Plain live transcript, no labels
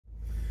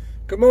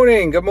Good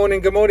morning, good morning,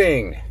 good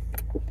morning.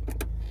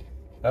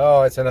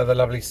 Oh, it's another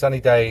lovely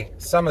sunny day,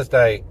 summer's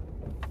day.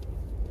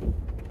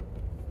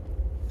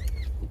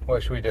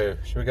 What should we do?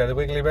 Should we go the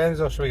Wiggly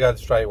Bends or should we go the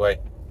straight way?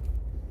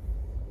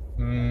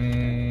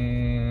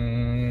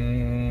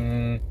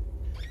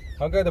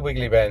 I'll go the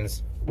Wiggly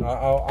Bends.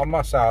 I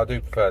must say I do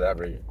prefer that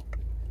route.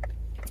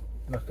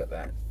 Look at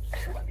that.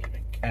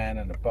 Can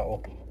and a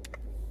bottle.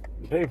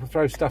 People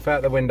throw stuff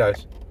out the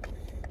windows.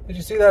 Did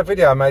you see that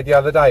video I made the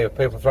other day of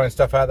people throwing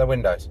stuff out the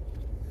windows?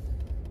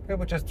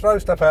 People just throw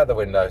stuff out the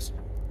windows.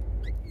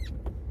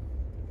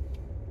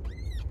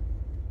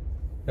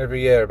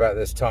 Every year about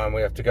this time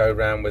we have to go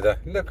around with a,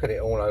 look at it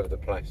all over the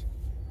place.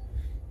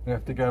 We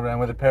have to go around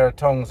with a pair of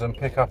tongs and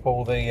pick up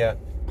all the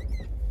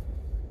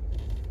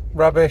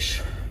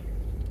rubbish.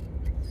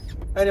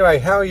 Anyway,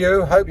 how are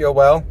you? Hope you're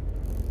well.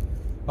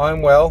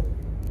 I'm well.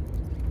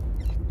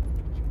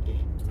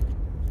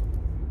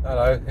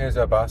 Hello, here's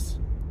our bus.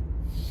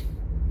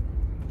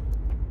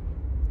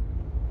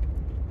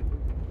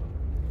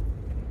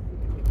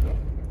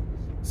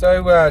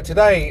 So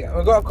today,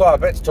 we've got quite a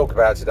bit to talk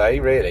about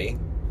today, really.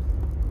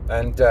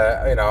 And,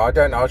 you know, I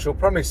don't know, I shall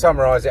probably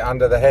summarise it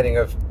under the heading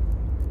of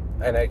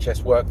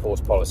NHS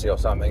workforce policy or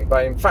something.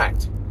 But in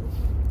fact,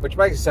 which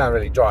makes it sound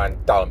really dry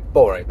and dull and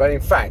boring, but in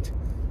fact,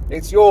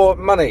 it's your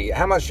money,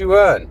 how much you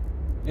earn,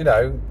 you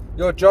know,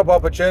 your job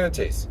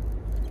opportunities,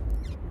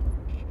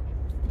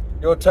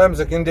 your terms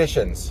and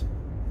conditions.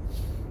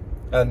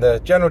 And the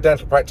General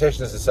Dental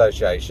Practitioners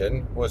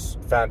Association was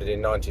founded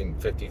in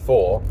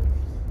 1954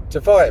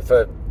 to fight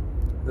for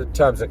the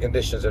terms and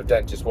conditions of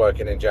dentists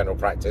working in general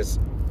practice,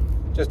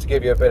 just to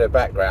give you a bit of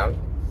background,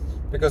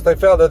 because they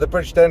felt that the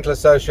British Dental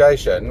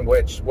Association,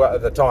 which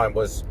at the time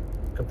was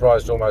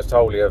comprised almost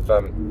wholly of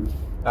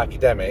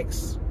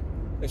academics.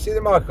 You see the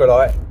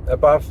Microlite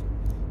above?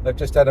 They've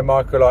just had a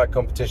Microlite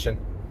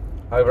competition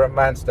over at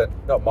Manston.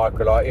 Not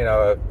Microlite, you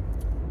know,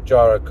 a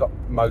gyro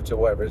motor,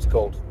 whatever it's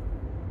called.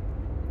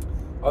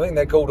 I think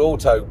they're called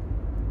auto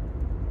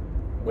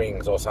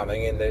wings or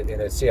something in the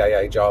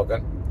CAA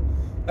jargon.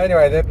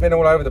 Anyway, they've been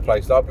all over the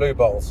place like blue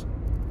bottles.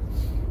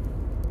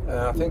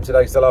 I think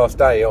today's the last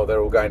day, or they're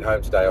all going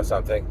home today or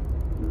something.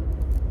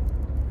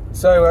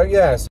 So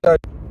yeah, so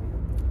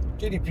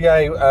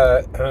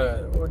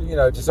GDPA, you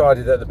know,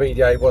 decided that the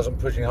BDA wasn't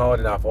pushing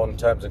hard enough on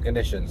terms and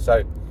conditions.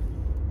 So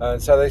they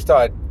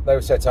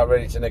were set up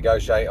ready to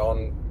negotiate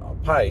on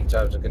pay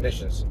terms and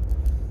conditions.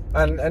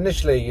 And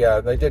initially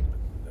they did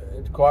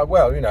quite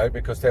well, you know,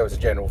 because there was a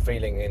general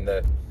feeling in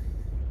the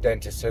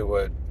dentists who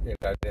were, you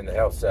know, in the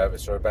health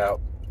service for about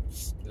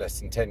less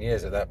than 10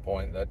 years at that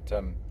point that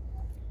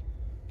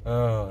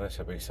oh, this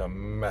would be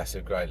some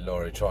massive great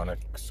lorry trying to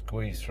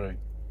squeeze through.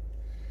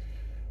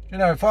 You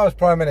know, if I was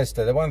Prime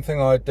Minister, the one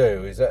thing I'd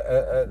do is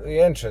at the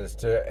entrance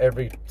to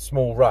every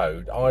small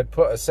road, I'd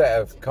put a set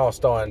of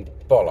cast iron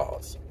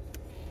bollards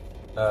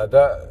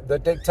that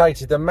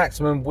dictated the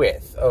maximum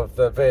width of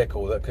the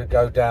vehicle that could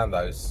go down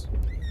those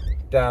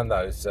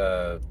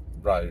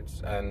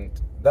roads,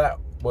 and that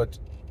would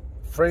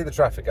free the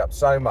traffic up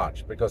so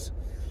much, because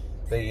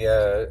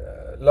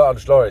the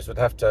large lorries would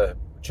have to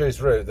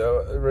choose routes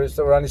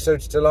that were only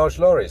suited to large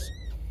lorries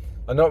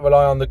and not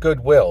rely on the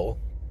goodwill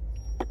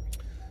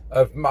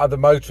of other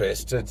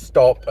motorists to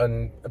stop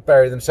and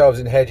bury themselves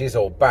in hedges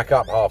or back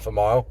up half a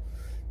mile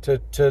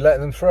to let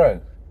them through.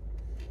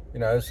 You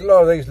know, there's a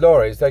lot of these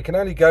lorries, they can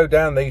only go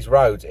down these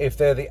roads if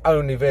they're the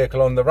only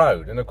vehicle on the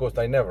road, and of course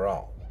they never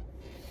are.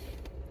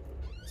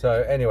 So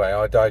anyway,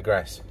 I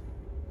digress.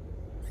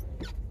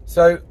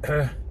 So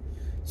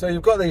so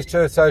you've got these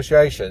two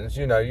associations,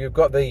 you know, you've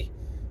got the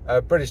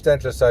British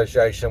Dental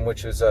Association,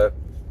 which is a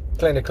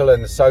clinical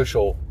and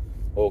social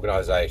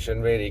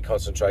organisation, really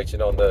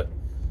concentrating on the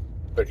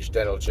British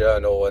Dental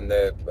Journal and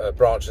their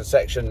branch and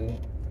section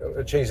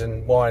cheese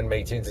and wine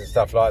meetings and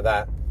stuff like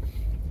that,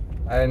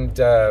 and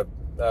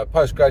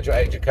postgraduate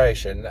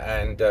education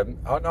and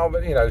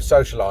you know,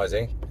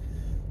 socialising,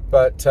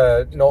 but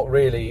not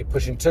really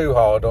pushing too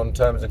hard on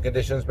terms and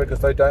conditions, because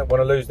they don't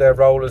want to lose their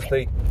role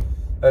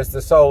as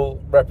the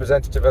sole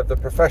representative of the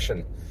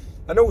profession,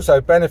 and also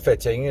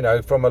benefiting, you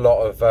know, from a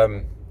lot of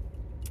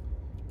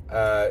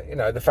you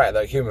know, the fact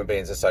that human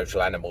beings are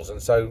social animals,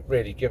 and so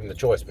really given the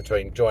choice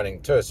between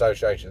joining two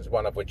associations,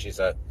 one of which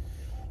is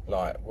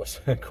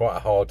was quite a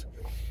hard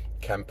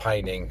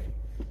campaigning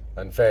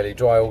and fairly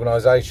dry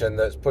organisation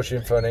that's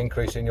pushing for an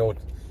increase in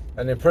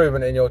an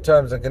improvement in your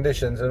terms and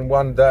conditions, and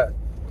one that,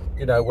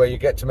 you know, where you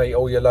get to meet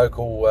all your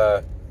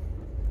local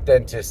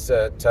dentists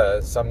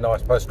at some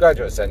nice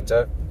postgraduate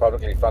centre,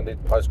 publicly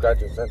funded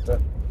postgraduate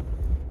centre.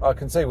 I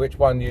can see which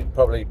one you'd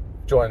probably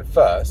join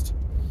first.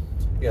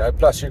 You know,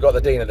 plus you've got the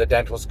Dean of the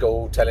Dental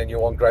School telling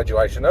you on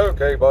graduation,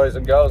 okay, boys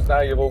and girls, now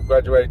you've all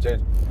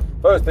graduated,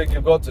 first thing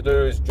you've got to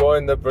do is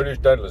join the British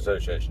Dental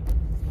Association.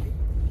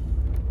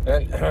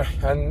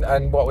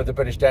 And what with the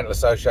British Dental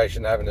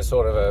Association having a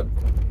sort of a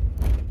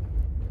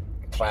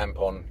clamp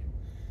on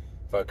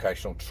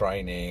vocational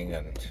training,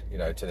 and, you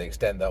know, to the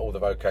extent that all the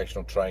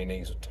vocational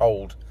trainees are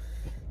told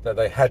that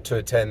they had to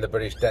attend the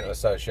British Dental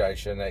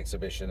Association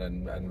exhibition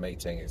and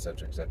meeting,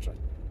 etc., etc.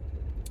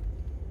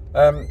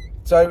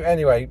 So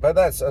anyway, but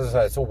that's, as I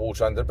say, it's all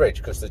water under the bridge,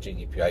 because the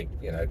GDPR,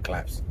 you know,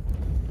 collapsed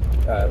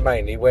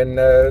mainly when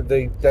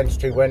the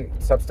dentistry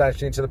went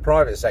substantially into the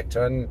private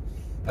sector, and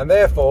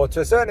therefore, to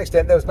a certain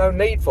extent, there was no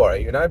need for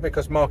it, you know,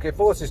 because market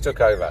forces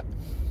took over,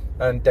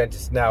 and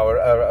dentists now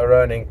are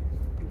earning,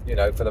 you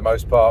know, for the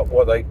most part,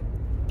 what they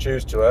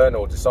choose to earn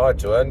or decide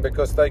to earn,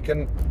 because they've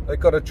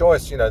got a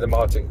choice. You know, the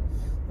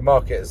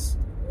market is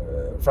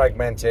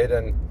fragmented,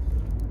 and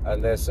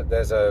there's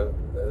a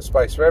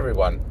space for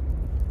everyone.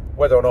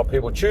 Whether or not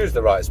people choose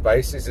the right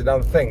space is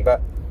another thing,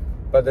 but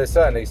there's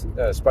certainly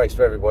space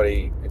for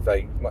everybody if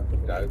they,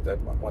 you know,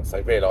 once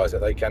they realise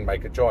that they can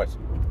make a choice.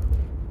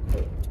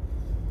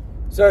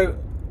 So,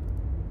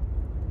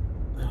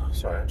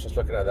 sorry, I'm just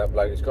looking at that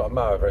bloke. He's got a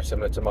mower very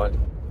similar to mine,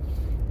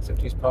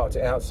 except he's parked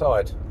it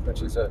outside,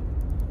 which is a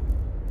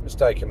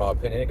mistake in my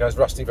opinion. It goes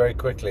rusty very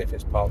quickly if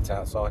it's parked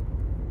outside.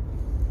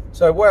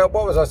 So, well,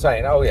 what was I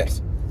saying? Oh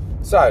yes.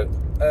 So,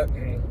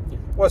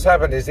 what's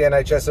happened is the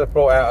NHS have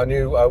brought out a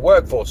new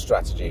workforce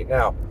strategy.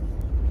 Now,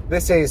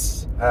 this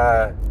is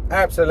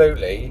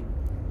absolutely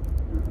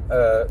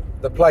the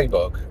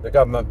playbook, the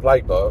government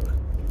playbook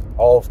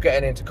of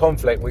getting into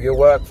conflict with your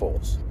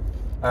workforce.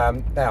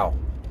 Now,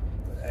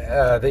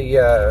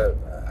 the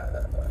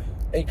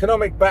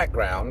economic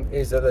background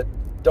is that the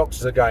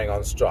doctors are going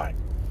on strike.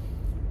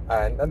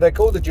 And they're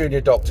called the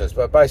junior doctors,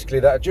 but basically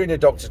that junior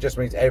doctor just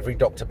means every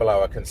doctor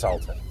below a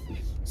consultant.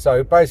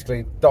 So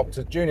basically,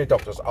 junior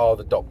doctors are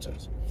the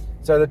doctors.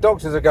 So the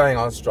doctors are going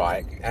on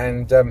strike,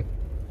 and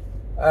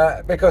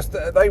because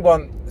they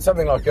want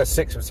something like a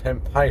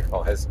 6% pay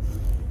rise,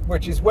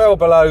 which is well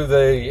below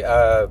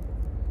the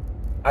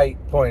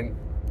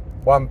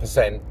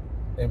 8.1%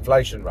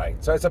 inflation rate.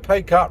 So it's a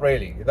pay cut,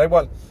 really. They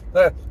want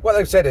what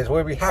they've said is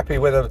we'll be happy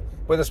with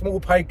a small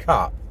pay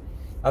cut,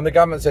 and the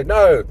government said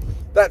no,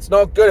 that's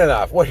not good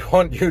enough. We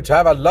want you to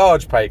have a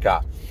large pay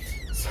cut.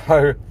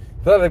 So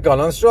they've gone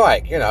on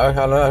strike. You know, I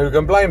don't know who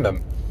can blame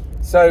them.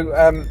 So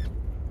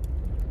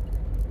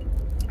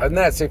and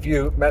that's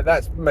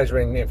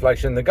measuring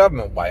inflation the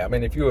government way. I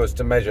mean, if you was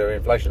to measure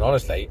inflation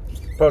honestly,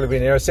 probably be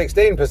near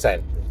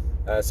 16%.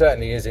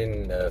 Certainly is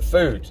in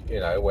food, you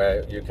know,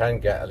 where you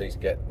can at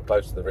least get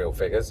close to the real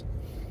figures.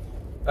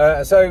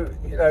 So,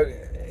 you know,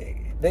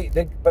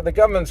 but the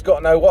government's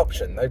got no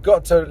option. They've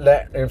got to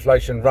let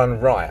inflation run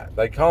riot.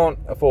 They can't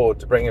afford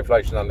to bring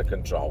inflation under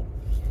control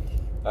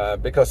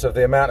because of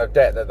the amount of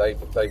debt that they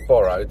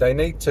borrowed. They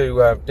need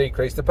to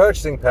decrease the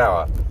purchasing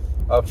power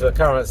of the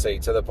currency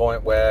to the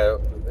point where,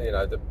 you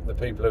know, the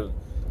people who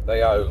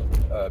they owe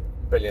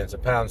billions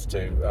of pounds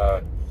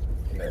to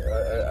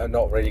are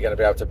not really going to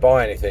be able to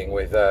buy anything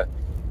with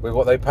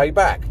what they pay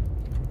back.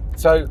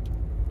 So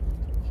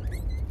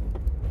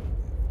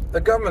the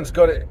government's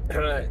got it.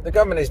 The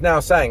government is now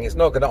saying it's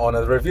not going to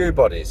honour the review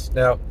bodies.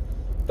 Now,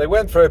 they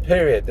went through a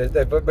period.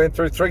 They've been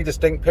through 3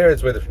 distinct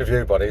periods with the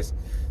review bodies.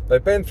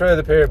 They've been through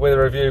the period with the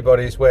review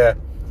bodies where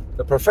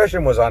the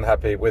profession was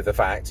unhappy with the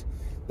fact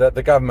that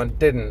the government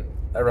didn't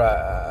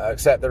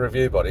accept the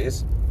review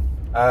bodies.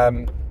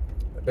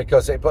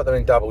 Because it put them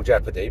in double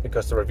jeopardy,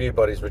 because the review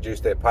bodies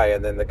reduced their pay,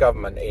 and then the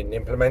government, in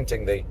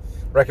implementing the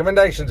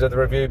recommendations of the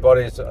review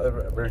bodies,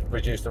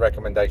 reduced the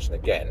recommendation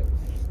again.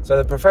 So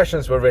the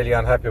professions were really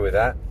unhappy with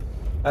that.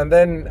 And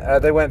then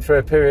they went through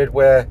a period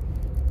where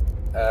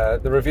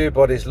the review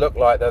bodies looked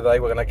like that they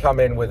were going to come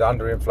in with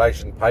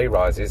underinflation pay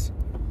rises.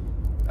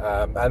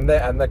 And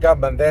the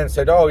government then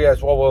said, oh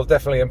yes, well, we'll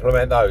definitely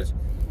implement those.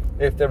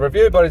 If the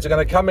review bodies are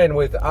going to come in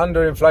with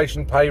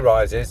underinflation pay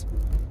rises,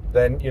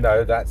 then, you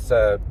know, that's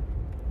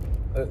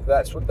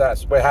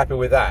we're happy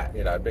with that,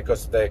 you know,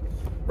 because they're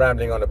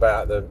rambling on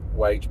about the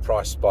wage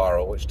price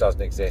spiral, which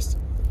doesn't exist.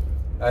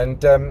 And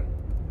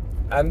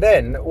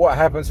then what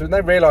happens when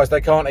they realise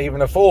they can't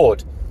even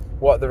afford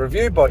what the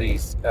review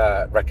bodies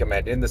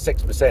recommend in the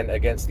 6%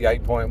 against the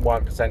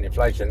 8.1%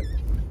 inflation?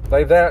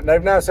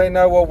 They've now said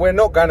no. Well, we're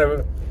not going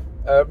to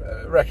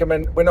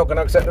we're not going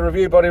to accept the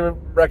review body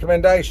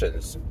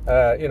recommendations.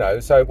 You know,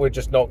 so we're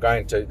just not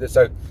going to.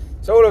 So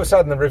all of a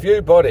sudden, the review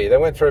body, they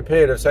went through a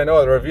period of saying, oh,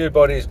 the review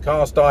body is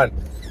cast iron,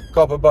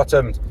 copper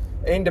bottomed,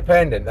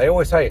 independent. They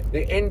always say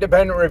the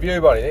independent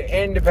review body,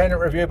 the independent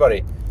review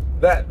body.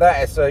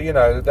 That is, you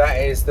know,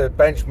 that is the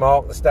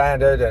benchmark, the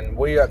standard, and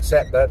we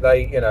accept that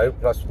they, you know,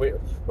 plus we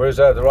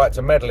reserve the right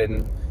to meddle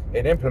in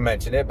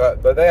implementing it.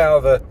 But they are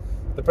the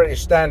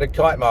British standard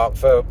kite mark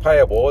for pay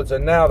awards,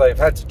 and now they've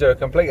had to do a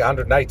complete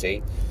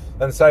 180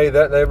 and say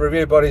that the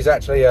review bodies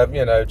actually,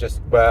 you know,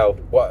 just, well,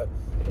 what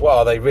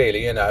are they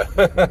really, you know?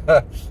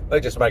 They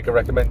just make a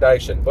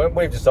recommendation. But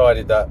we've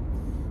decided that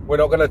we're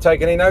not going to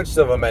take any notice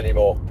of them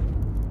anymore.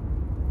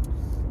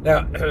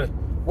 Now,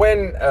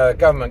 when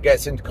government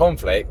gets into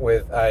conflict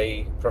with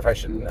a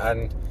profession,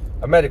 and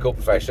a medical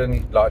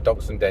profession like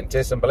doctors and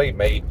dentists, and believe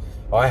me,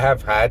 I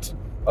have had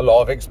a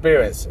lot of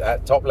experience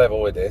at top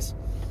level with this,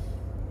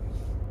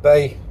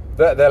 they'll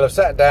have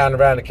sat down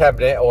around the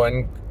cabinet or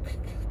in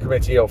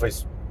committee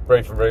office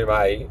briefing room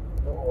A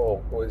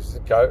or was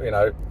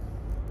Cobra,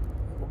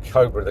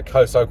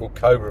 the so-called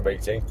Cobra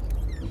meeting,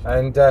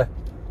 and they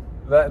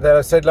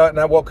said, like,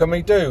 now what can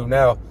we do?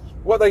 Now,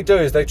 what they do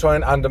is they try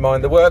and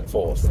undermine the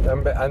workforce,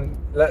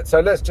 so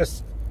let's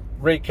just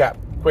recap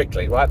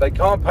quickly, right? They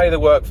can't pay the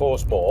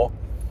workforce more,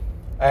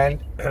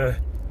 and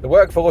the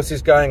workforce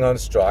is going on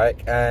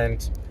strike,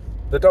 and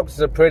the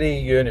doctors are pretty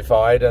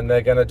unified, and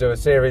they're going to do a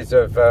series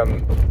of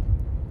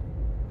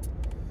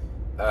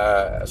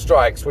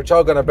strikes, which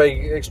are going to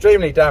be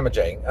extremely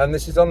damaging. And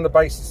this is on the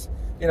basis,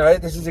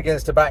 this is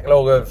against a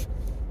backlog of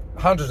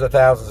hundreds of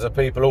thousands of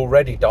people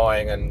already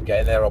dying and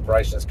getting their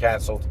operations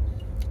cancelled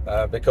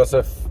because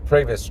of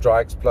previous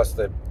strikes, plus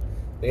the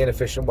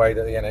inefficient way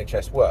that the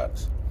NHS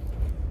works.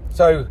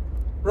 So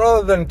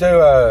rather than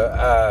do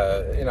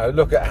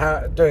look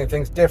at doing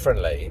things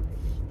differently,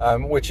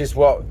 which is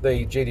what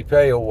the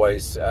GDP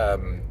always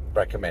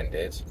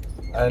recommended,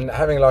 and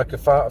having like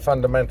a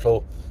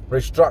fundamental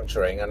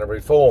restructuring and a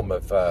reform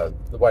of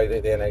the way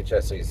that the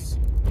NHS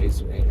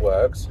it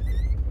works.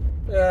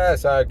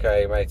 Yes,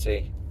 okay,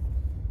 matey.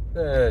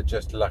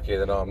 Just lucky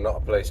that I'm not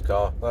a police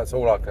car. That's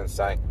all I can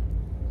say.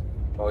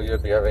 Or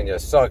you'd be having your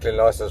cycling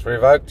licence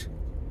revoked.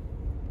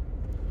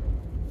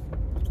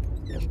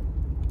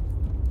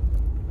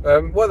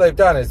 What they've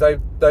done is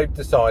they've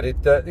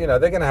decided that they're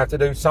going to have to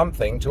do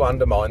something to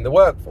undermine the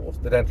workforce,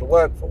 the dental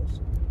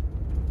workforce.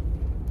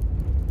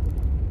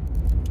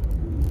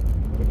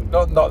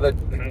 Not the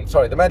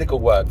the medical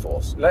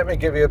workforce. Let me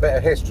give you a bit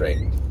of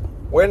history.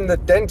 When the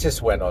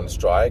dentists went on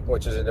strike,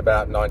 which was in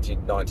about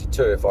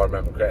 1992, if I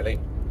remember correctly,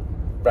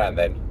 around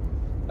then,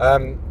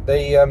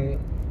 the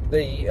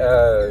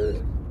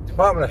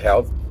Department of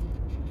Health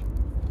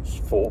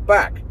fought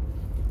back.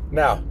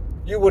 Now,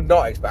 you would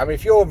not expect,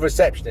 if your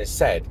receptionist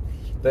said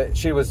that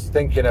she was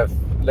thinking of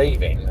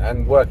leaving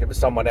and working for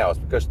someone else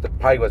because the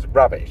pay was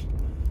rubbish,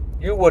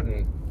 you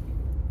wouldn't,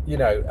 you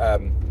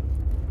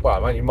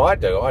might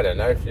do, I don't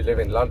know, if you live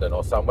in London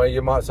or somewhere,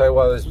 you might say,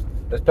 well,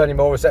 there's plenty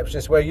more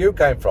receptionists where you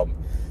came from.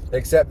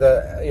 Except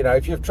that,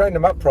 if you've trained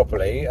them up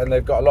properly and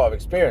they've got a lot of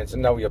experience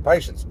and know your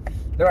patients,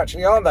 there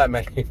actually aren't that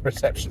many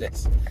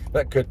receptionists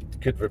that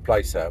could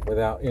replace her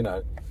without,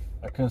 a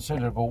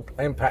considerable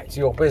impact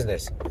to your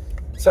business.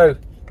 So,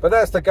 but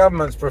that's the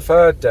government's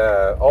preferred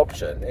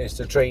option, is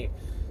to treat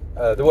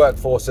the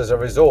workforce as a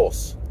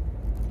resource.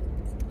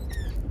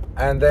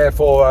 And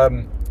therefore,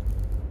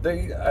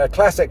 the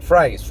classic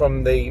phrase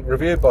from the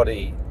review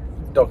body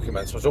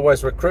documents was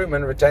always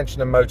recruitment,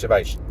 retention and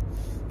motivation.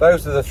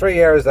 Those are the three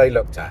areas they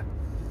looked at.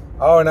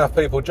 Are enough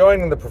people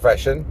joining the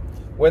profession?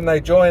 When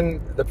they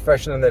join the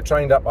profession and they're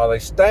trained up, are they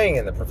staying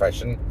in the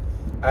profession?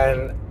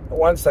 And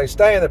once they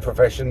stay in the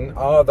profession,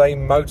 are they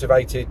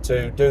motivated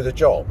to do the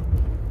job?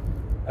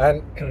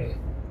 And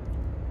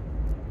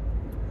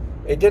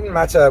it didn't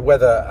matter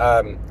whether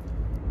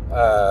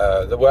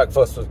the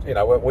workforce was,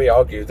 we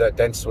argued that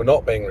dentists were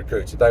not being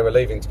recruited. They were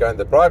leaving to go into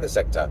the private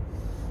sector.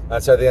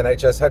 And so the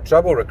NHS had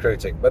trouble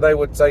recruiting. But they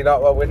would say, no,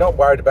 well, we're not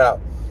worried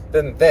about...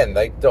 Then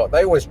they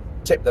always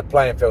tip the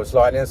playing field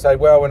slightly and say,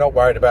 well, we're not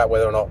worried about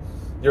whether or not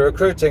you're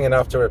recruiting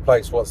enough to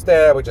replace what's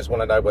there. We just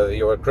want to know whether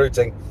you're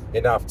recruiting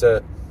enough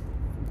to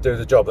do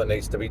the job that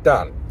needs to be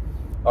done.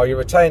 Are you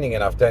retaining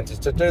enough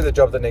dentists to do the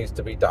job that needs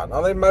to be done?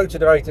 Are they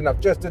motivated enough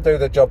just to do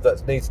the job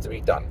that needs to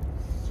be done?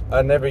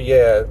 And every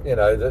year,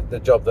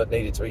 the job that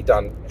needed to be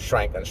done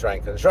shrank and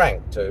shrank and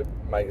shrank to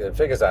make the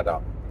figures add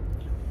up.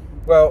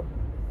 Well,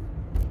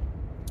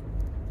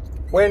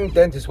 when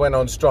dentists went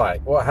on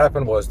strike, what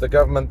happened was the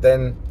government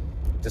then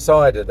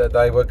decided that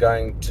they were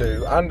going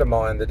to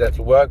undermine the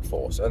dental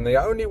workforce. And the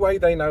only way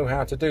they know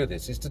how to do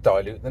this is to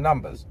dilute the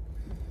numbers.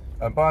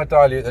 And by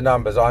dilute the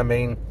numbers, I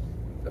mean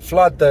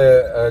flood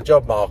the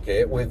job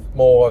market with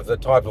more of the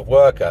type of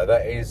worker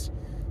that is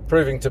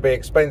proving to be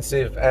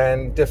expensive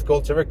and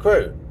difficult to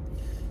recruit.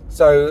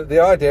 So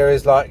the idea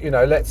is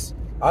let's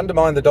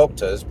undermine the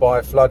doctors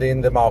by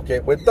flooding the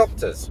market with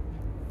doctors.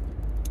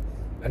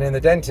 And in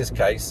the dentist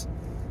case,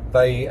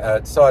 they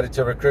decided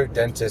to recruit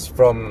dentists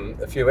from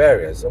a few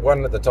areas.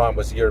 One at the time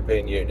was the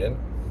European Union.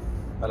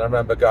 And I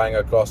remember going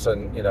across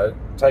and,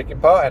 taking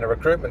part in a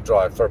recruitment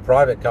drive for a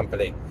private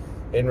company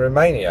in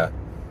Romania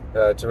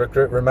to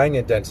recruit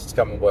Romanian dentists to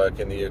come and work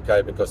in the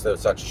UK because there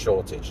was such a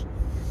shortage.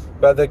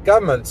 But the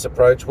government's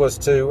approach was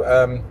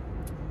to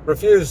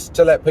refuse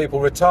to let people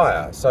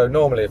retire. So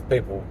normally if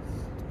people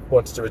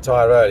wanted to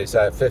retire early,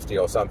 say at 50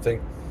 or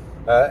something,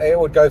 it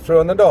would go through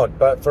on the nod.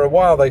 But for a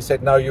while they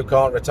said, no, you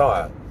can't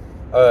retire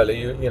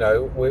early.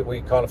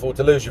 We can't afford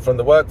to lose you from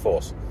the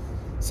workforce.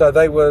 So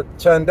they were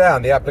turned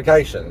down, the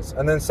applications.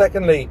 And then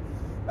secondly,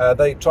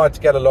 they tried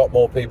to get a lot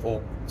more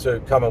people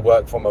to come and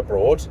work from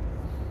abroad.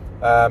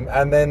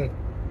 And then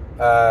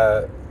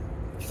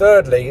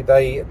thirdly,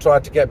 they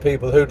tried to get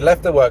people who'd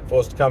left the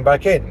workforce to come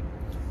back in.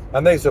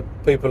 And these are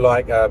people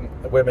like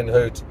women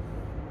who'd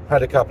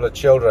had a couple of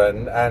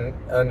children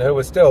and who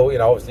were still,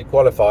 obviously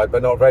qualified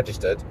but not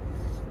registered.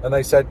 And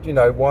they said,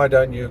 why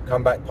don't you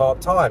come back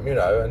part-time,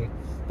 and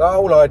the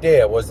whole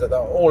idea was that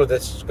all of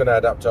this is going to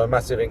add up to a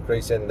massive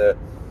increase in the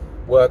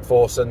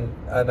workforce, and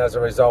as a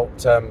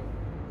result,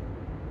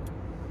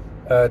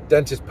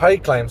 dentist pay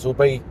claims will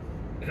be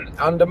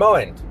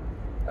undermined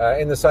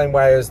in the same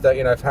way as that,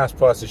 if house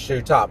prices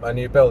shoot up and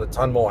you build a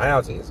ton more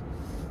houses,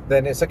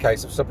 then it's a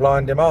case of supply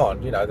and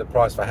demand. The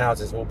price for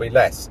houses will be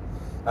less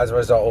as a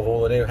result of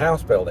all the new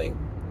house building.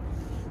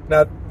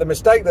 Now, the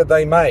mistake that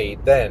they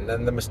made then,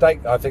 and the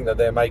mistake I think that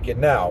they're making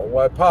now,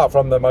 well, apart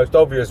from the most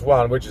obvious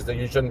one, which is that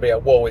you shouldn't be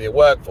at war with your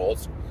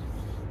workforce,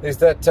 is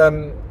that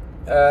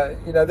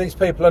these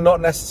people are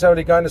not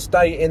necessarily going to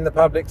stay in the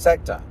public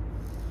sector.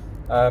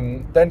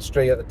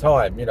 Dentistry at the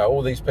time,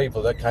 all these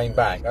people that came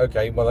back,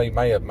 okay, well, they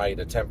may have made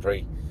a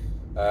temporary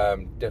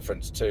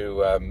difference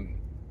to,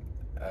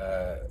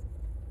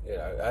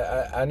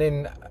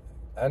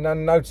 an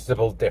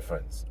unnoticeable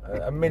difference,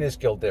 a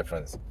minuscule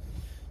difference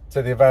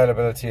to the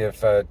availability of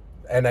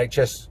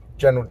NHS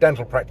general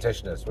dental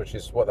practitioners, which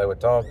is what they were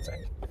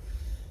targeting.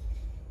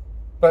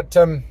 But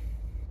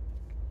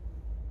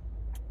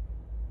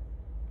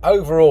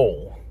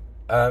overall,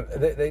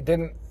 they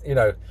didn't,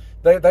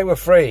 they were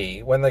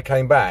free when they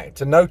came back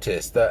to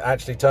notice that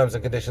actually terms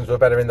and conditions were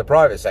better in the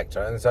private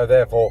sector, and so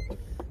therefore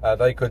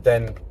they could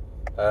then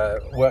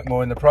work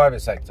more in the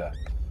private sector.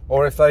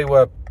 Or if they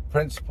were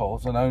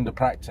principals and owned a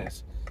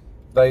practice,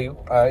 they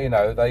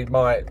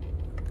might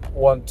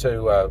want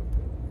to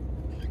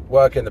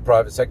work in the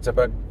private sector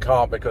but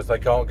can't because they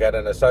can't get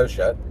an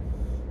associate,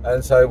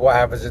 and so what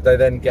happens is they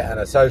then get an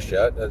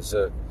associate that's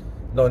a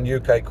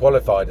non-UK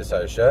qualified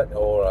associate,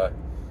 or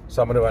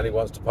someone who only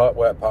wants to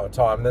work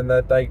part-time, then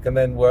they can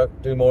then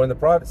do more in the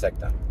private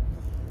sector.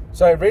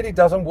 So it really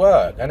doesn't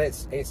work, and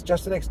it's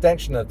just an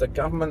extension of the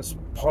government's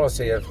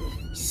policy of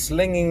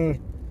slinging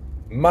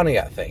money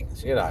at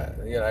things.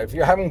 If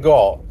you haven't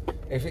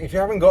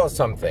got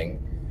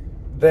something,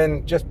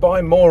 then just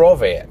buy more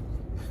of it.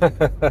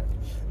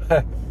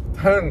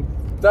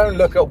 Don't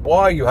look at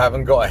why you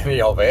haven't got any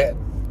of it.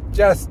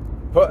 Just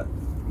put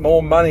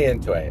more money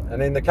into it.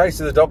 And in the case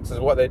of the doctors,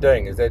 what they're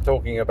doing is they're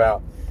talking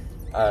about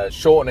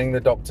shortening the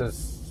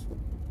doctors'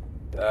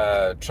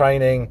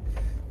 training,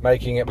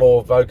 making it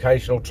more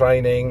vocational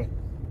training,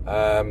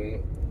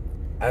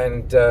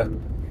 and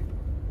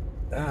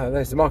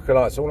there's the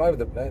microlights all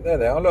over there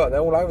they are. Look, they're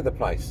all over the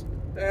place.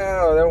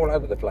 Yeah, they're all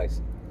over the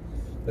place.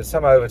 There's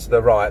some over to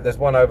the right. There's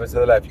one over to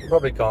the left. You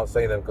probably can't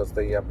see them because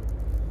the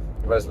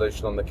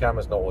resolution on the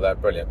camera's not all that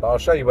brilliant. But I'll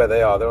show you where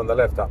they are. They're on the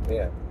left up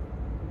here.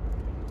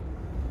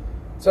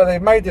 So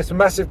they've made this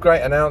massive,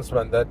 great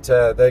announcement that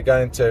they're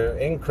going to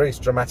increase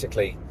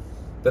dramatically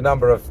the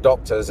number of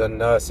doctors and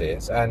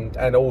nurses,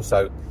 and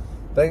also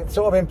they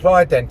sort of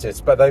implied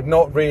dentists, but they've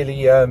not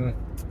really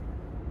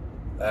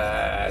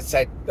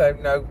said,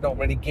 not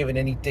really given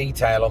any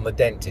detail on the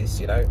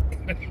dentists,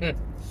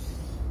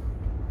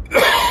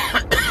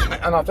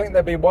 And I think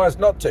they'd be wise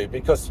not to,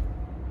 because,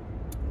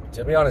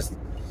 to be honest,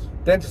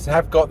 dentists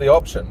have got the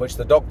option, which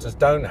the doctors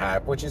don't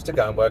have, which is to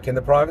go and work in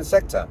the private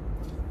sector.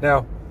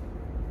 Now,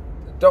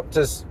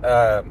 doctors,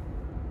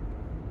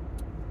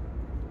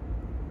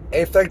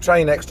 if they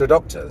train extra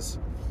doctors,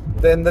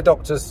 then the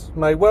doctors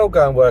may well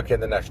go and work in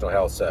the National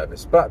Health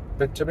Service. But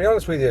to be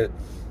honest with you,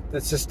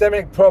 the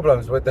systemic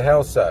problems with the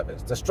health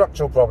service, the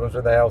structural problems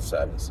with the health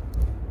service,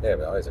 there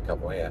we are, there's a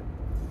couple here,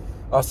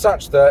 are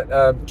such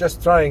that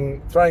just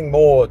throwing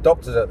more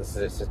doctors at the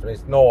system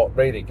is not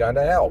really going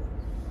to help,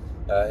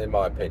 in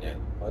my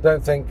opinion. I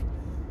don't think,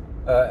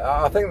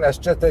 I think that's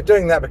just, they're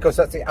doing that because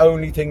that's the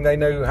only thing they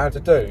know how to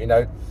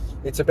do.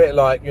 It's a bit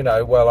like,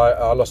 well,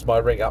 I lost my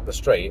ring up the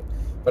street,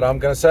 but I'm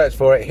going to search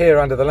for it here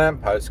under the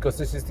lamppost because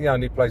this is the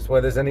only place where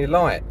there's any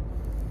light.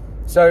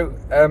 So,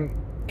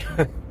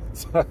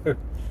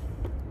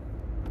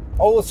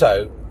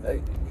 also,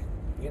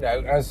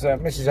 as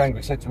Mrs.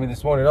 Angry said to me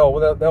this morning, oh,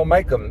 well, they'll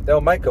make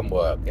them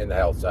work in the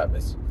health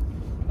service,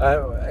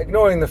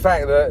 ignoring the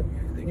fact that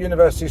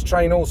universities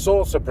train all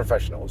sorts of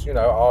professionals,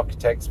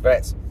 architects,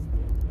 vets.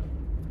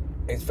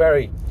 It's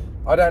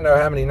I don't know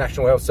how many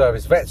National Health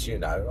Service vets you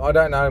know. I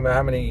don't know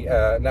how many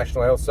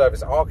National Health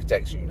Service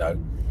architects you know.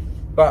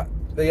 But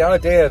the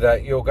idea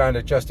that you're going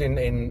to just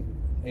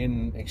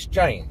in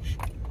exchange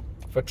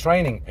for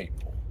training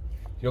people,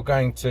 you're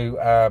going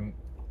to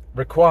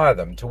require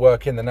them to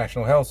work in the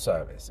National Health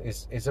Service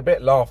is a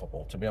bit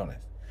laughable, to be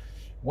honest.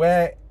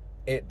 Where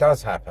it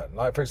does happen,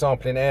 like for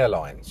example in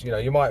airlines,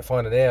 you might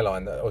find an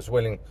airline that was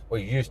willing, well,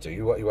 you used to,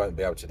 you won't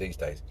be able to these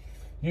days.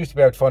 You used to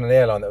be able to find an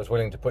airline that was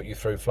willing to put you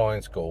through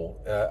flying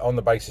school on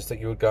the basis that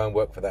you would go and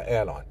work for that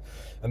airline,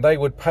 and they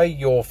would pay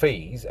your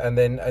fees, and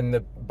then on the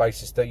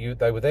basis that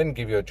they would then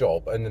give you a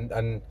job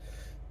and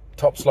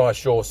top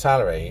slice your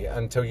salary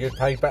until you'd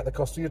paid back the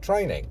cost of your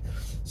training.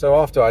 So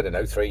after, I don't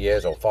know, 3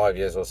 years or 5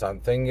 years or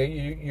something,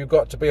 you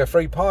got to be a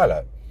free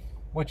pilot,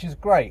 which is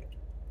great.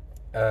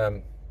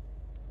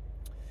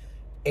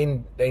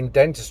 In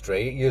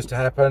dentistry, it used to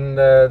happen.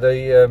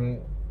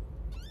 The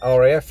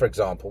RAF, for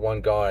example,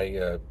 one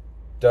guy,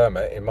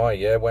 Dermot, in my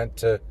year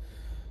went into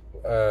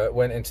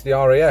the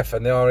RAF,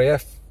 and the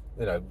RAF,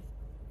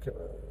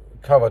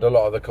 covered a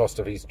lot of the cost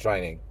of his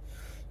training,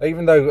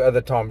 even though at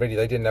the time really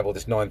they didn't have all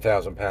this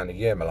 £9,000 a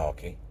year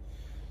malarkey,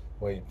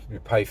 where you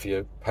pay for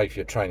your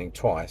training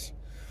twice.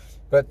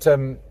 But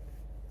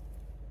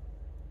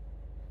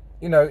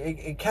you know,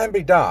 it can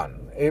be done.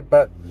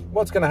 But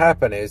what's going to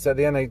happen is at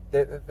the end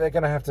they're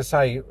going to have to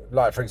say,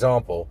 like, for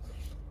example,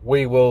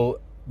 we will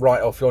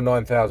write off your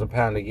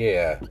 £9,000 a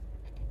year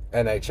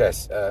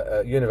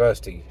NHS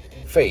university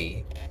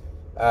fee,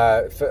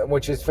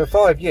 which is for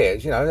 5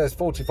 years. You know, that's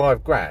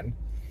 45 grand.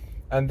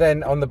 And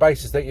then on the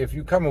basis that if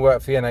you come and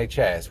work for the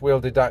NHS, we'll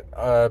deduct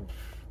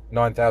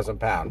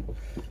 £9,000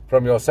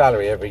 from your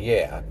salary every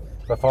year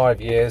for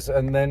 5 years,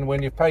 and then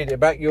when you've paid it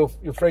back, you're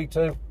free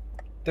to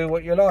do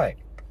what you like.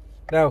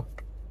 Now,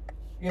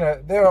 you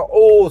know, there are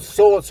all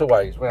sorts of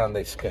ways around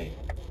this scheme,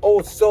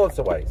 all sorts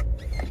of ways.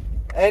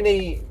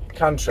 Any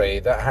country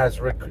that has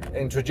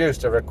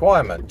introduced a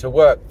requirement to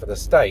work for the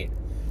state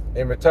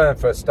in return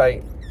for a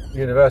state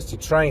university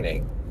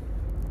training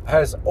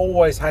has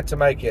always had to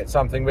make it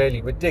something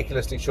really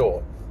ridiculously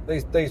short.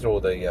 These are all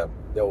the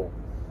old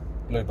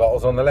blue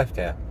bottles on the left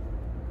here.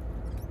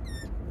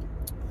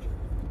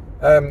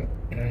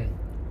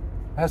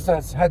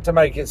 Has had to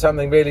make it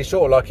something really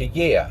short, like a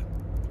year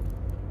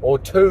or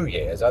 2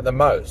 years at the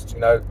most, you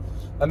know.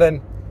 And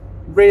then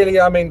really,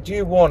 I mean, do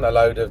you want a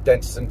load of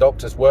dentists and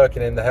doctors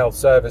working in the health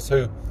service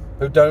who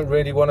don't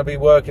really want to be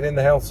working in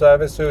the health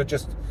service, who are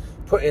just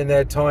putting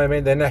their time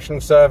in their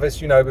national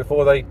service, you know,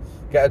 before they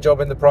get a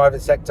job in the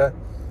private sector?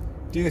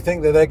 Do you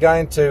think that they're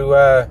going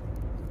to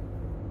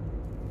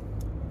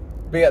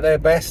be at their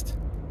best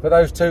for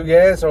those 2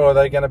 years, or are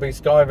they going to be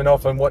skiving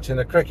off and watching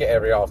the cricket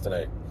every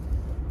afternoon?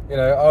 You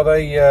know, are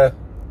they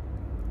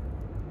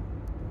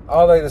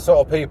the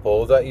sort of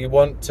people that you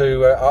want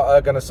to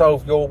are going to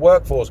solve your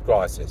workforce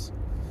crisis?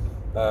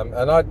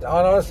 And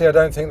honestly, I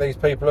don't think these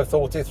people have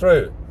thought it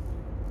through.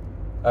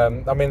 I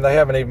mean, they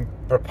haven't even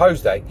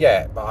proposed that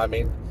yet. But I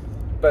mean,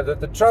 but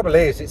the trouble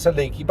is, it's a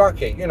leaky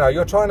bucket. You know,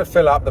 you're trying to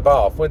fill up the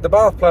bath. When the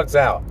bath plugs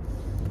out,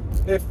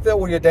 if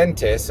all your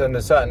dentists and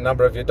a certain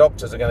number of your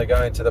doctors are going to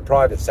go into the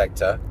private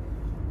sector,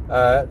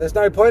 there's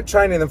no point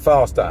training them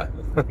faster.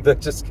 They're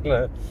just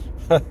going to...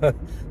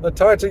 the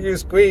tighter you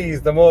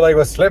squeeze, the more they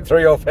will slip through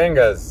your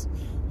fingers.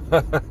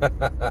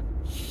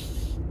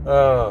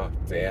 Oh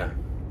dear.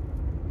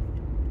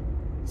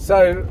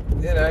 So,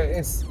 you know,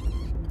 it's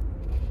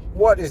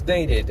what is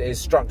needed is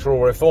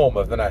structural reform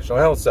of the National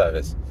Health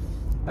Service.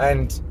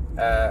 And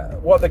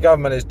what the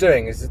government is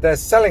doing is they're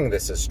selling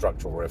this as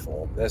structural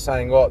reform. They're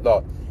saying, "What?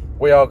 Look,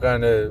 we are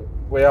going to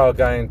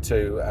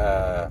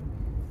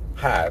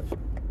have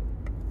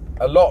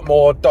a lot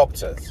more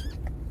doctors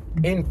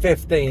in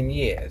 15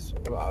 years,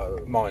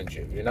 mind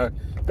you. You know,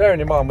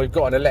 bearing in mind we've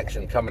got an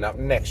election coming up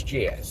next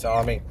year. So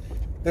I mean,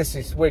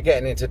 we're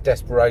getting into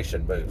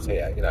desperation moves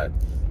here. You know,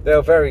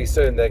 very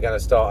soon they're going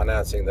to start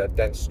announcing that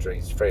dentistry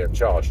is free of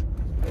charge,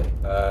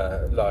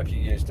 like it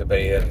used to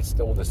be, and it's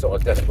all the sort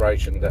of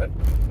desperation that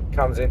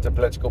comes into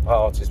political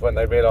parties when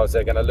they realise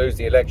they're going to lose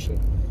the election,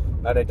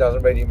 and it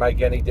doesn't really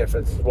make any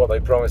difference what they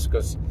promise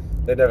because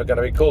they're never going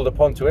to be called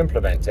upon to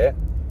implement it.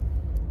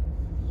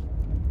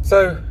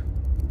 So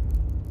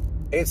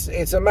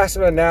it's a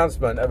massive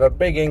announcement of a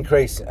big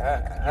increase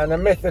and a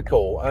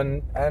mythical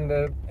and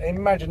an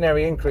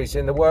imaginary increase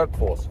in the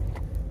workforce.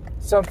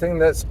 Something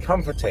that's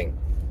comforting.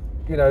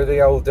 You know,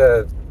 the old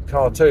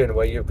cartoon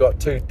where you've got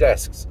two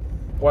desks.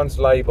 One's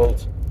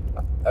labelled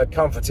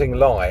comforting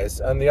lies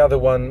and the other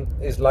one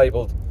is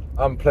labelled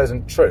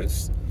unpleasant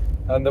truths.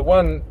 And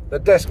the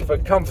desk for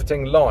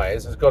comforting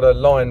lies has got a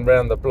line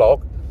round the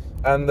block,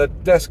 and the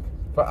desk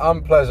for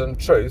unpleasant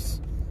truths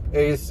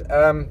is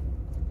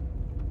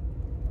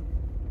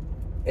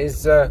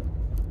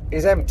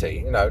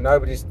empty. You know,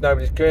 nobody's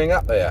queuing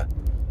up there.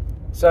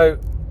 So,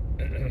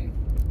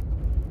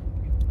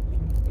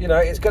 you know,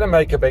 it's going to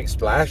make a big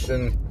splash,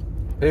 and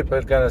people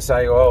are going to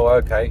say, "Oh,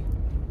 okay,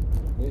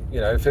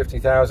 you know,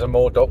 50,000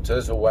 more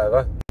doctors or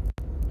whatever,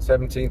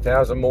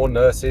 17,000 more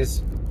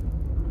nurses.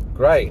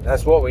 Great,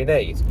 that's what we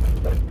need."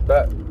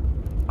 But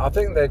I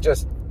think they're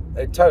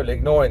totally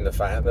ignoring the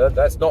fact that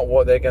that's not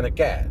what they're going to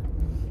get.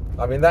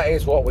 I mean, that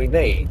is what we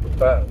need,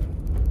 but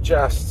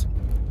just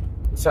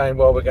saying,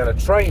 well, we're going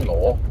to train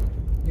more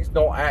is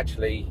not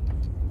actually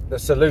the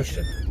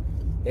solution.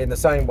 In the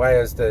same way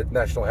as the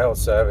National Health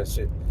Service,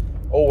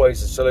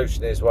 always the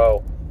solution is,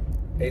 well,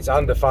 it's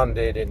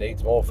underfunded, it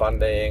needs more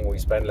funding, we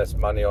spend less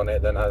money on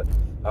it than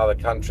other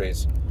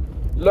countries.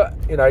 Look,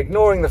 you know,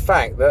 ignoring the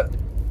fact that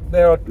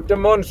there are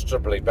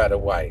demonstrably better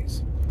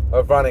ways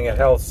of running a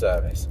health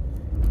service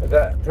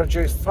that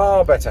produce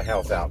far better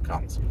health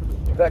outcomes,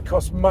 that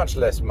cost much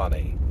less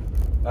money,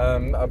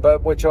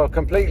 but which are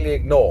completely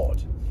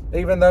ignored,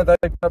 even though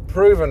they've a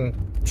proven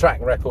track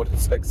record of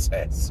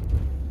success.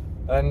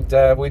 And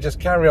we just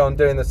carry on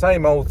doing the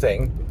same old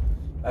thing,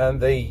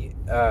 and the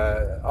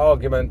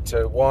argument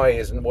to why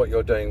isn't what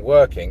you're doing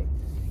working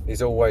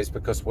is always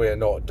because we're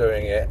not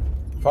doing it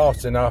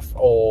fast enough,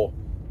 or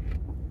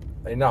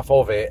enough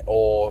of it,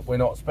 or we're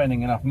not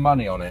spending enough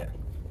money on it.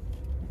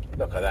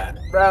 Look at that,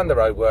 round the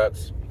road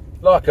works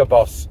like a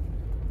boss.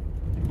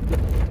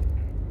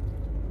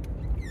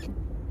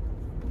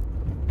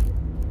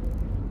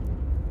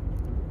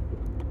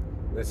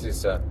 This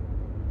is a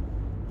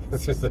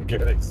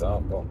good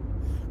example.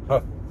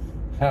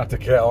 how to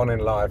get on in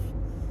life.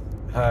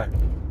 Have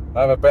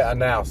a bit of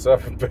now, so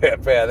have a bit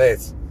of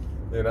this,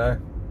 you know.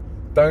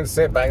 Don't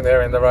sit back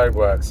there in the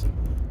roadworks.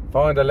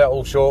 Find a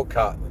little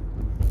shortcut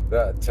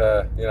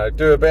that, you know,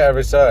 do a bit of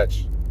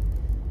research.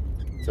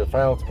 To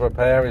fail to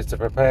prepare is to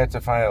prepare to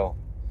fail.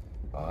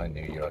 Oh, I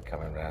knew you were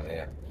coming around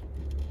here.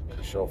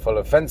 Because you're full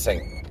of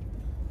fencing.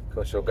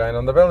 Because you're going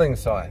on the building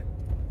site.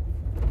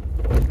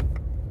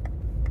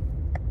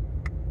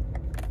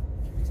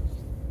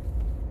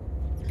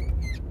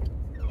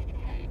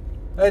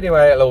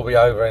 Anyway, it'll all be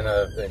over in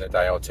a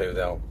day or two.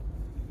 The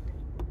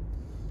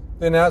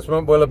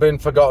announcement will have been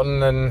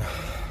forgotten, and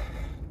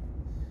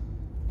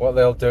what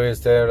they'll do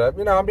is you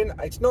know, I mean,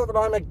 it's not that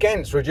I'm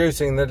against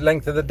reducing the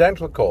length of the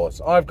dental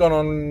course. I've gone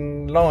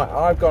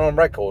on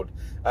record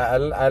at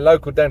a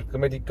local dental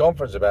committee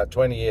conference about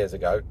 20 years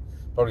ago,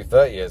 probably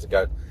 30 years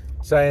ago,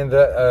 saying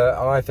that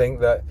I think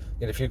that,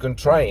 you know, if you can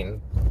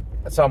train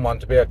someone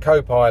to be a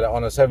co-pilot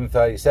on a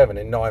 737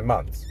 in 9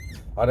 months,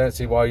 I don't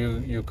see why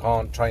you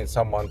can't train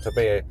someone to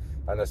be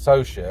an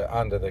associate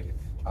under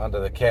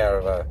the care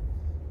of a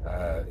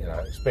you know,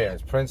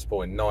 experienced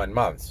principal in 9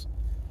 months.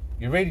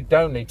 You really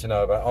don't need to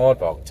know about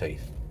aardvark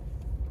teeth.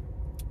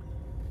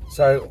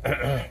 So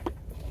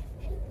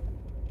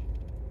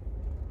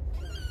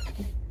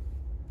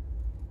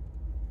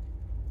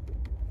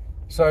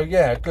so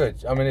yeah,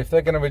 good. I mean, if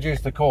they're going to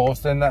reduce the course,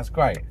 then that's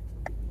great.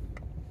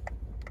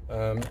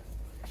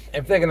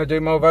 If they're going to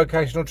do more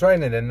vocational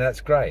training, then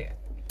that's great.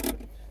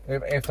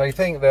 If they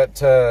think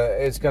that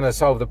it's going to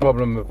solve the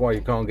problem of why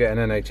you can't get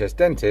an NHS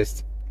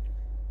dentist,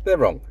 they're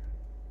wrong.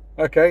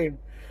 Okay,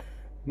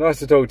 nice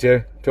to talk to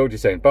you. Talk to you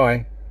soon.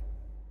 Bye.